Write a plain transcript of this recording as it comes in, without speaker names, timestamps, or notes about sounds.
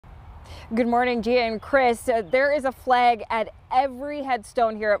Good morning, Gia and Chris. There is a flag at every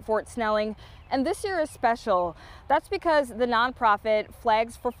headstone here at Fort Snelling, and this year is special. That's because the nonprofit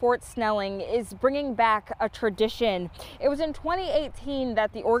Flags for Fort Snelling is bringing back a tradition. It was in 2018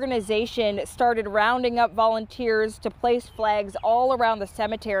 that the organization started rounding up volunteers to place flags all around the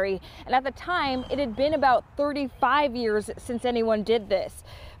cemetery, and at the time it had been about 35 years since anyone did this.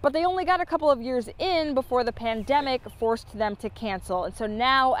 But they only got a couple of years in before the pandemic forced them to cancel. And so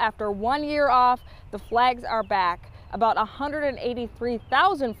now, after 1 year off, the flags are back. About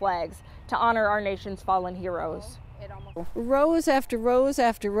 183,000 flags to honor our nation's fallen heroes. Rows after rows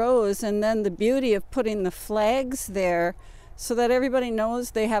after rows, and then the beauty of putting the flags there so that everybody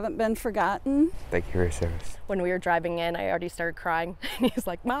knows they haven't been forgotten. Thank you for your service. When we were driving in, I already started crying. And he was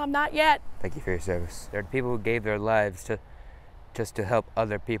like, "Mom, not yet." Thank you for your service. There are people who gave their lives just to help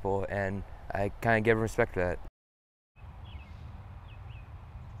other people, and I kind of give respect for that.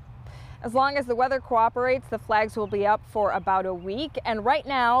 As long as the weather cooperates, the flags will be up for about a week. And right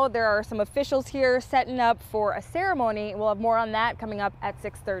now, there are some officials here setting up for a ceremony. We'll have more on that coming up at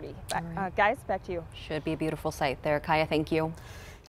 6:30. Guys, back to you. Should be a beautiful sight there. Kaya, thank you.